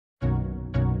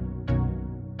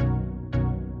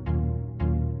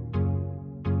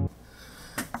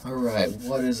Alright,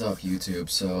 what is up YouTube?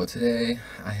 So today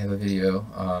I have a video,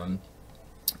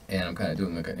 and I'm kind of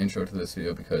doing like an intro to this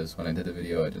video because when I did the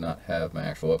video I did not have my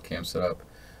actual webcam set up,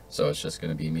 so it's just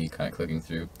going to be me kind of clicking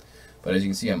through. But as you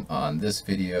can see, I'm on this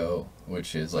video,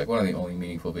 which is like one of the only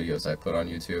meaningful videos I put on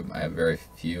YouTube. I have very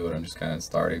few and I'm just kind of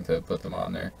starting to put them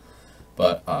on there.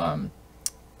 But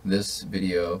this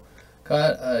video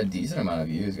got a decent amount of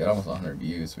views, got almost 100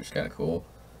 views, which is kind of cool.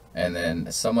 And then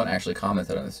someone actually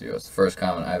commented on this video. It's the first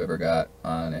comment I've ever got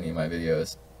on any of my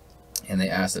videos, and they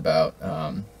asked about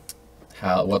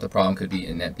what the problem could be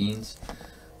in NetBeans.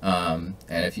 And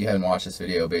if you haven't watched this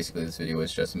video, basically this video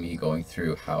was just me going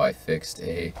through how I fixed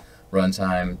a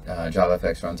runtime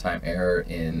JavaFX runtime error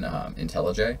in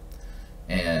IntelliJ,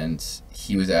 and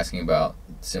he was asking about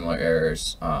similar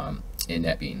errors in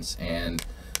NetBeans. And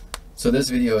so this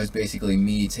video is basically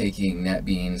me taking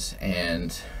NetBeans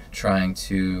and trying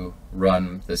to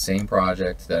run the same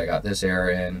project that I got this error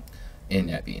in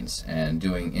NetBeans, and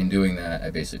in doing that I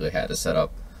basically had to set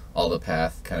up all the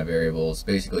path kind of variables,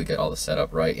 basically get all the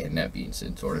setup right in NetBeans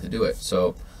in order to do it.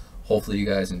 So hopefully you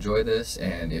guys enjoy this,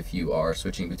 and if you are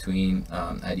switching between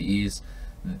IDEs,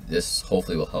 this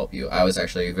hopefully will help you. I was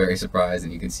actually very surprised,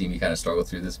 and you can see me kind of struggle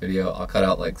through this video. I'll cut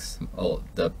out like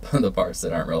the parts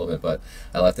that aren't relevant, but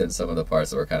I left in some of the parts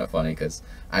that were kind of funny because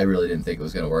I really didn't think it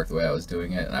was going to work the way I was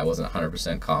doing it, and I wasn't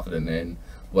 100% confident in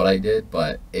what I did,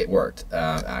 but it worked.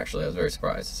 Actually, I was very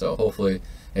surprised. So hopefully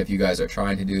if you guys are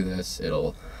trying to do this,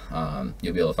 you'll be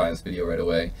able to find this video right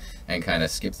away and kind of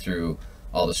skip through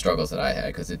all the struggles that I had,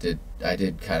 because I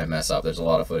did kind of mess up. There's a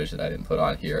lot of footage that I didn't put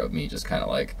on here of me just kind of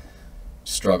like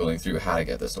struggling through how to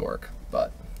get this to work.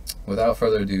 But without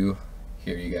further ado,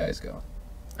 here you guys go.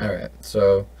 Alright,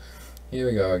 so here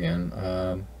we go again.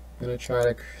 I'm going to try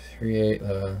to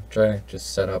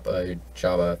just set up a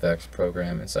JavaFX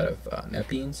program inside of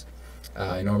NetBeans.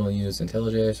 I normally use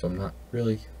IntelliJ, so I'm not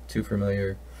really too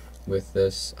familiar with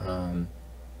this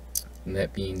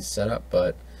NetBeans setup,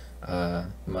 but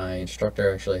my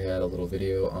instructor actually had a little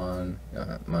video on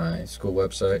my school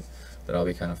website that I'll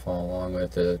be kind of following along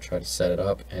with to try to set it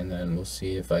up, and then we'll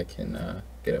see if I can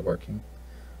get it working.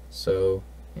 So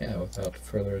yeah, without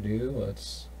further ado,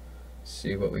 let's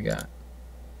see what we got.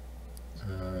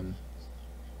 I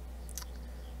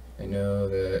know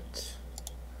that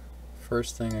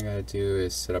first thing I gotta do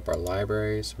is set up our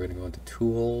libraries. So we're gonna go into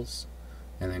tools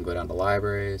and then go down to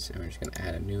libraries, and we're just gonna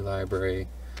add a new library.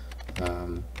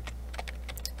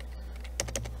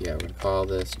 Yeah, we're gonna call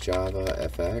this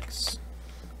JavaFX,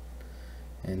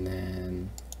 and then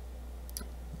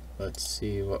let's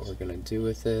see what we're gonna do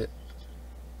with it.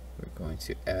 We're going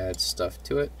to add stuff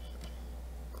to it.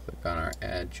 Click on our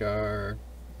add jar,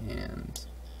 and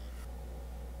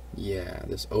yeah,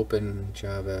 this open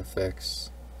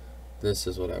JavaFX, this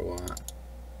is what I want.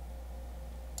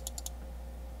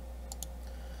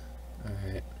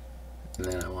 Alright, and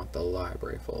then I want the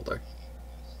library folder.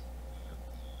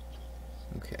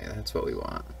 Okay, that's what we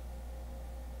want.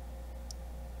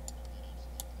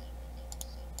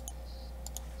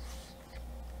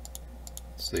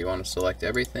 So you want to select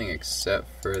everything except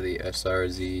for the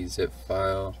src zip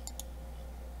file.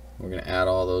 We're going to add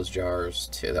all those jars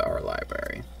to our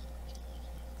library.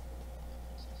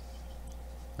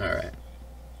 Alright.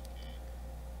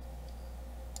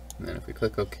 And then if we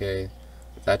click OK,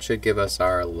 that should give us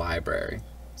our library.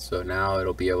 So now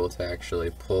it'll be able to actually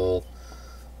pull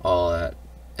all that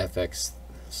FX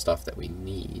stuff that we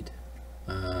need.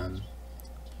 Now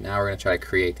we're going to try to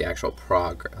create the actual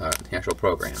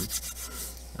program.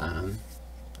 I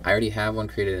already have one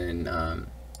created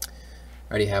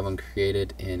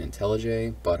in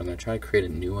IntelliJ, but I'm going to try to create a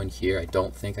new one here. I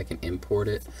don't think I can import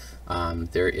it.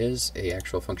 There is a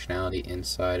actual functionality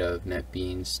inside of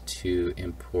NetBeans to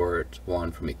import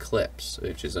one from Eclipse,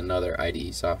 which is another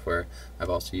IDE software. I've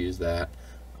also used that,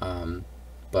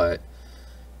 but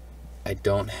I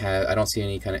don't see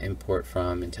any kind of import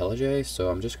from IntelliJ, so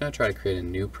I'm just going to try to create a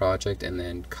new project and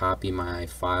then copy my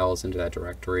files into that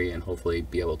directory and hopefully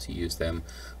be able to use them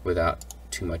without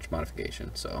too much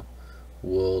modification. So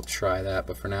we'll try that,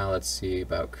 but for now let's see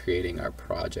about creating our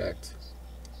project.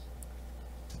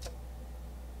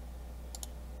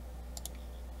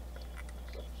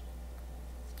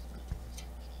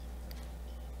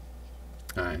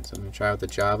 Alright, so I'm going to try with the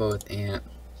Java with Ant,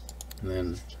 and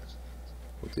then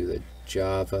we'll do the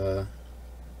Java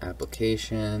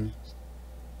application.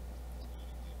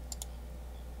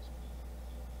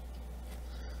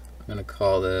 I'm going to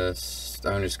call this,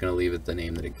 I'm just going to leave it the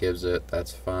name that it gives it,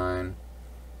 that's fine.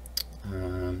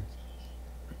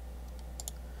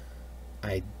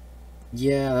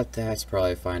 Yeah, that's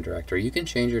probably a fine directory. You can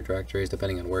change your directories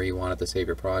depending on where you want it to save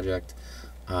your project.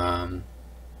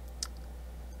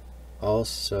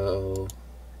 Also,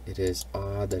 it is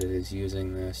odd that it is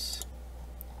using this.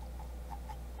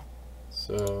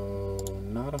 So,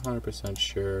 not 100%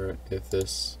 sure if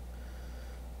this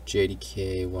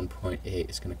JDK 1.8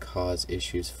 is going to cause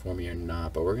issues for me or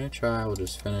not, but we're going to try. We'll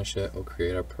just finish it. We'll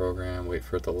create our program, wait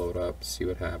for it to load up, see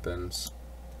what happens.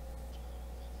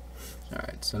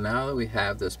 Alright, so now that we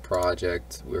have this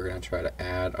project, we're going to try to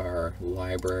add our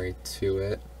library to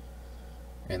it.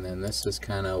 And then this is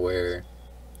kind of where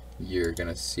you're going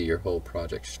to see your whole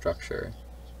project structure.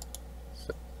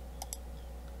 So,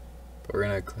 but we're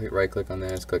going to right click on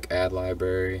this, click Add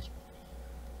Library.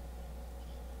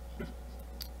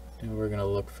 And we're going to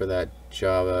look for that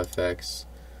JavaFX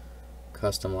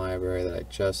custom library that I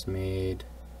just made.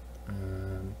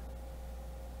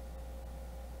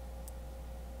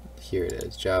 Here it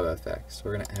is, JavaFX.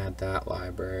 We're going to add that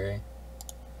library.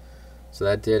 So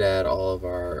that did add all of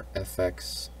our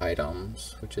FX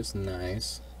items, which is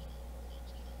nice.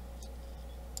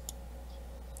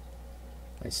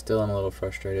 I still am a little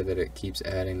frustrated that it keeps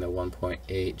adding the 1.8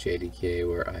 JDK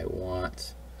where I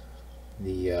want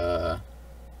the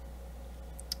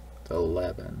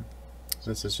 11.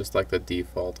 This is just like the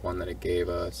default one that it gave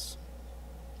us.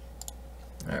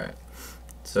 Alright,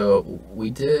 so we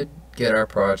did get our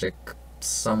project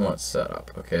somewhat set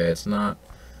up. Okay, it's not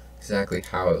exactly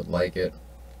how I would like it,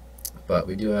 but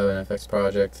we do have an FX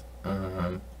project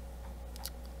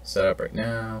set up right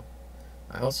now.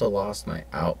 I also lost my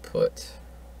output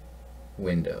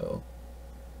window.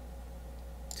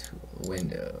 Tool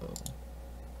window.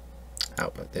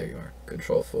 Output, there you are.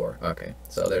 Control 4. Okay,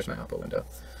 so there's my output window.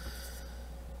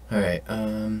 Alright,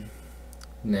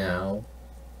 now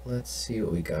let's see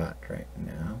what we got right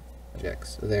now.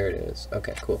 Projects. There it is.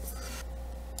 Okay, cool.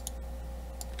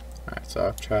 Alright, so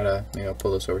I'll try to, maybe I'll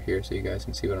pull this over here so you guys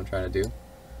can see what I'm trying to do.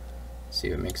 See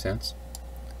if it makes sense.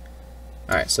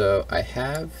 Alright, so I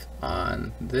have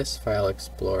on this file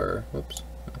explorer, whoops,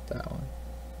 not that one.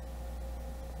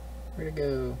 Where'd it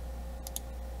go?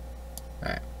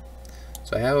 Alright,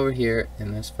 so I have over here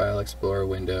in this file explorer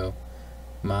window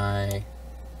my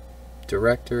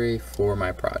directory for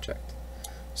my project.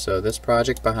 So this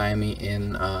project behind me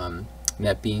in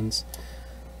NetBeans,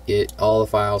 all the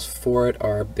files for it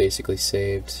are basically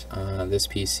saved on this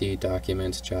PC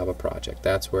documents Java project.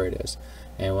 That's where it is.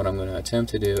 And what I'm going to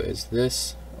attempt to do is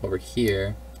this over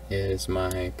here is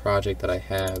my project that I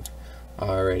have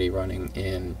already running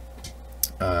in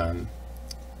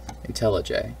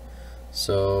IntelliJ.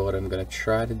 So what I'm going to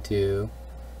try to do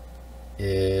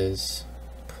is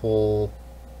pull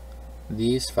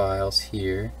these files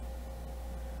here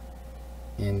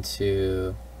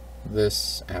into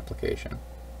this application,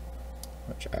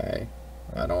 which I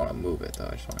don't want to move it though,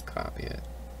 I just want to copy it.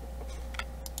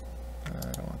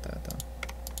 I don't want that though.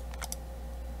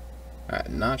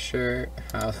 Alright, not sure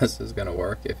how this is going to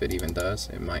work, if it even does.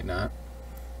 It might not.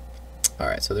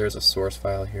 Alright, so there's a source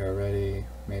file here already.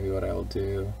 Maybe what I'll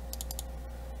do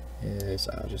is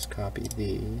I'll just copy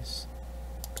these.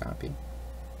 Copy.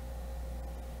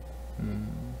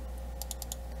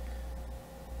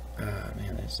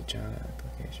 Man, there's the Java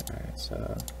application. Alright,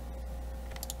 so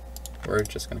we're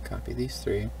just going to copy these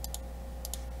three.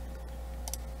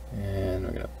 And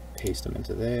we're going to paste them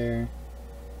into there.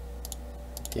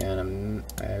 Again,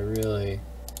 I really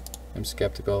am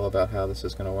skeptical about how this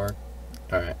is going to work.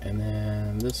 Alright, and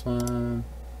then this one,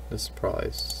 this is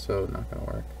probably so not going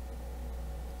to work.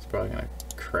 It's probably going to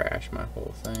crash my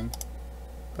whole thing.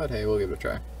 But hey, we'll give it a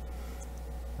try.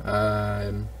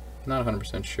 I'm not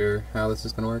 100% sure how this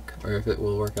is going to work, or if it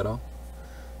will work at all.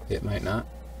 It might not.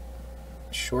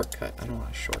 Shortcut. I don't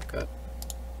want a shortcut.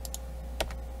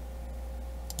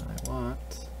 I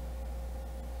want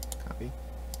copy.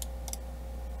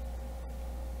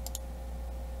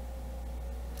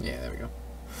 Yeah, there we go.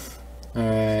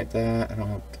 Alright, that I don't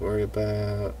have to worry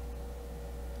about.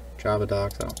 Java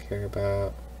docs I don't care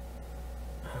about.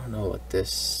 I don't know what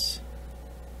this...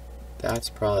 That's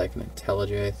probably like an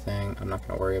IntelliJ thing. I'm not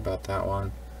going to worry about that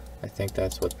one. I think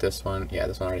that's what this one... Yeah,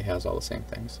 this one already has all the same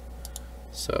things.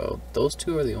 So those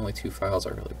two are the only two files I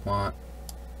really want.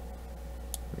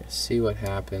 We're going to see what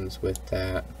happens with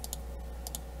that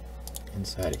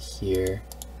inside of here.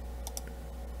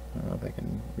 I don't know if I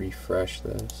can refresh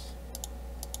this.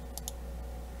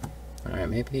 Alright,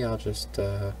 maybe I'll just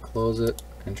close it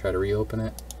and try to reopen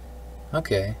it.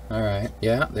 Okay, alright,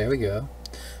 yeah, there we go.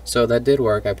 So that did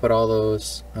work. I put all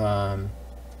those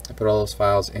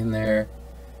files in there,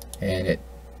 and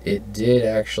it did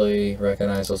actually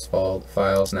recognize those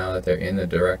files now that they're in the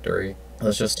directory.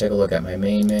 Let's just take a look at my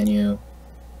main menu.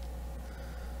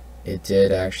 It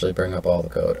did actually bring up all the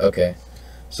code. Okay,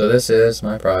 So this is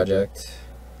my project.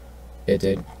 It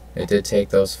did take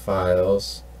those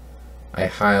files. I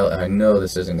know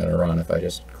this isn't going to run if I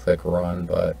just click run,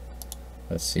 but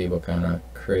let's see what kind of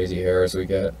crazy errors we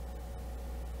get.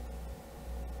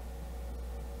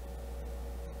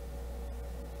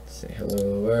 Let's say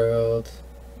hello world.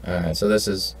 Alright, so this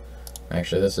is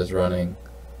running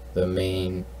the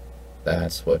main.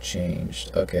 That's what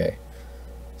changed. Okay.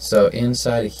 So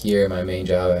inside of here, my main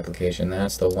Java application,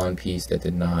 that's the one piece that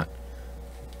did not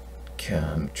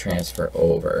transfer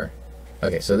over.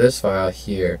 Okay, so this file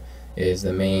here is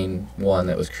the main one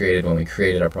that was created when we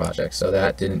created our project. So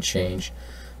that didn't change.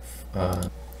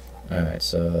 Alright,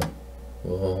 so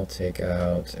we'll take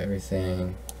out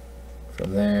everything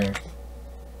from there.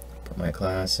 Put my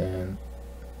class in.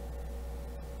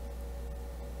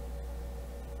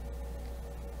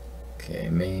 Okay,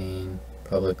 main,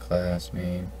 public class,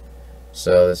 main.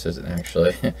 So this isn't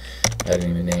actually, I didn't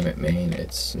even name it main,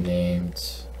 it's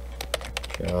named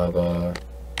Java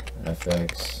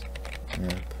FX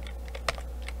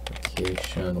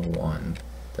application 1.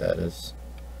 That is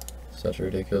such a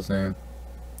ridiculous name.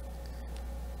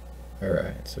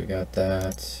 Alright, so we got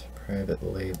that. Private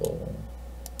label,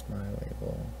 my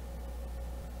label.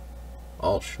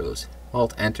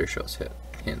 Alt enter shows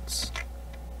hints.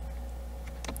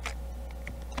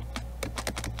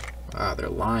 Wow, they're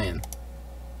lying.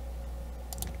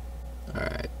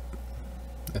 Alright.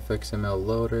 FXML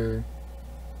loader.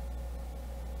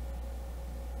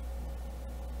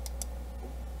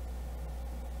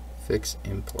 Fix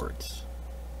imports.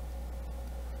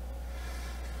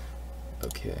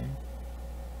 Okay.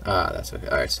 That's okay.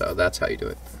 Alright, so that's how you do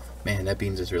it. Man,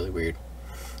 NetBeans is really weird.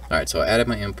 Alright, so I added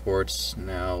my imports.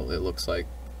 Now it looks like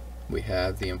we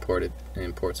have the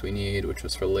imports we need, which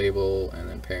was for label and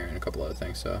then parent and a couple other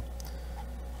things. So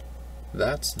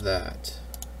that's that.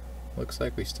 Looks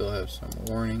like we still have some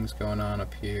warnings going on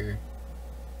up here.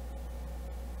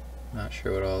 Not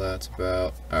sure what all that's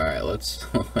about. Alright, let's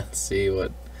see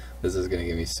what this is gonna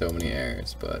give me. So many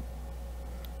errors, but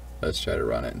let's try to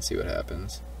run it and see what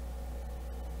happens.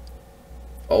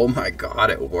 Oh my god,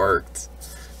 it worked.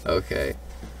 Okay,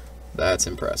 that's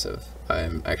impressive.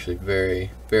 I'm actually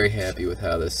very, very happy with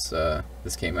how this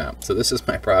came out. So this is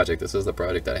my project. This is the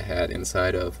project that I had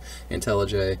inside of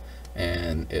IntelliJ,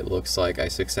 and it looks like I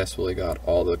successfully got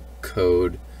all the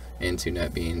code into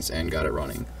NetBeans and got it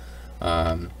running.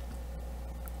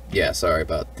 Yeah, sorry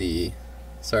about the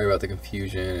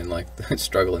confusion and like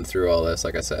struggling through all this.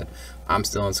 Like I said, I'm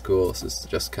still in school. This is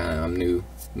just kind of, I'm new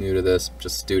to this,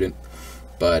 just a student.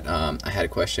 But I had a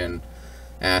question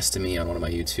asked to me on one of my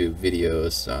YouTube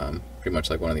videos, pretty much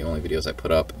like one of the only videos I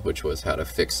put up, which was how to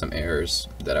fix some errors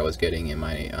that I was getting in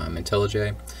my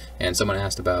IntelliJ. And someone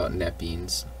asked about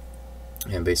NetBeans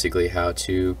and basically how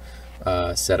to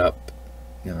set up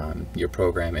your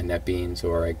program in NetBeans,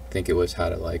 or I think it was how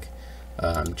to like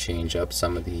change up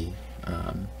some of the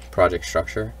project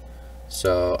structure.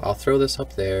 So I'll throw this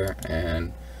up there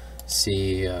and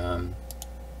see,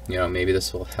 you know, maybe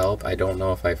this will help. I don't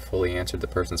know if I fully answered the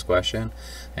person's question,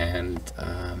 and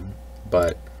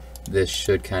but this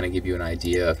should kind of give you an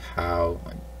idea of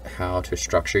how to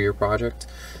structure your project.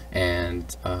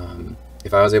 And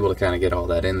if I was able to kind of get all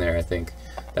that in there, I think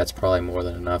that's probably more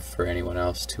than enough for anyone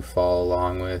else to follow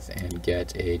along with and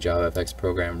get a JavaFX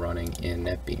program running in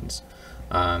NetBeans.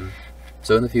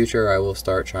 So in the future, I will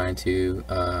start trying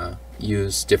to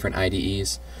use different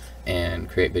IDEs and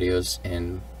create videos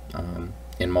in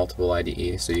multiple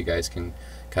IDEs, so you guys can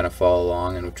kind of follow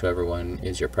along in whichever one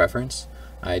is your preference.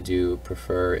 I do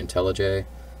prefer IntelliJ,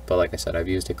 but like I said, I've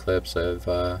used Eclipse,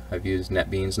 I've used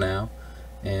NetBeans now,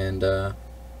 and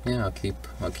yeah,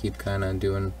 I'll keep kind of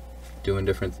doing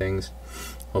different things.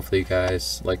 Hopefully you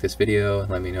guys like this video.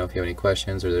 Let me know if you have any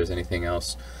questions or there's anything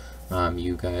else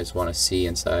you guys want to see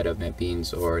inside of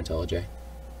NetBeans or IntelliJ.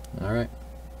 Alright.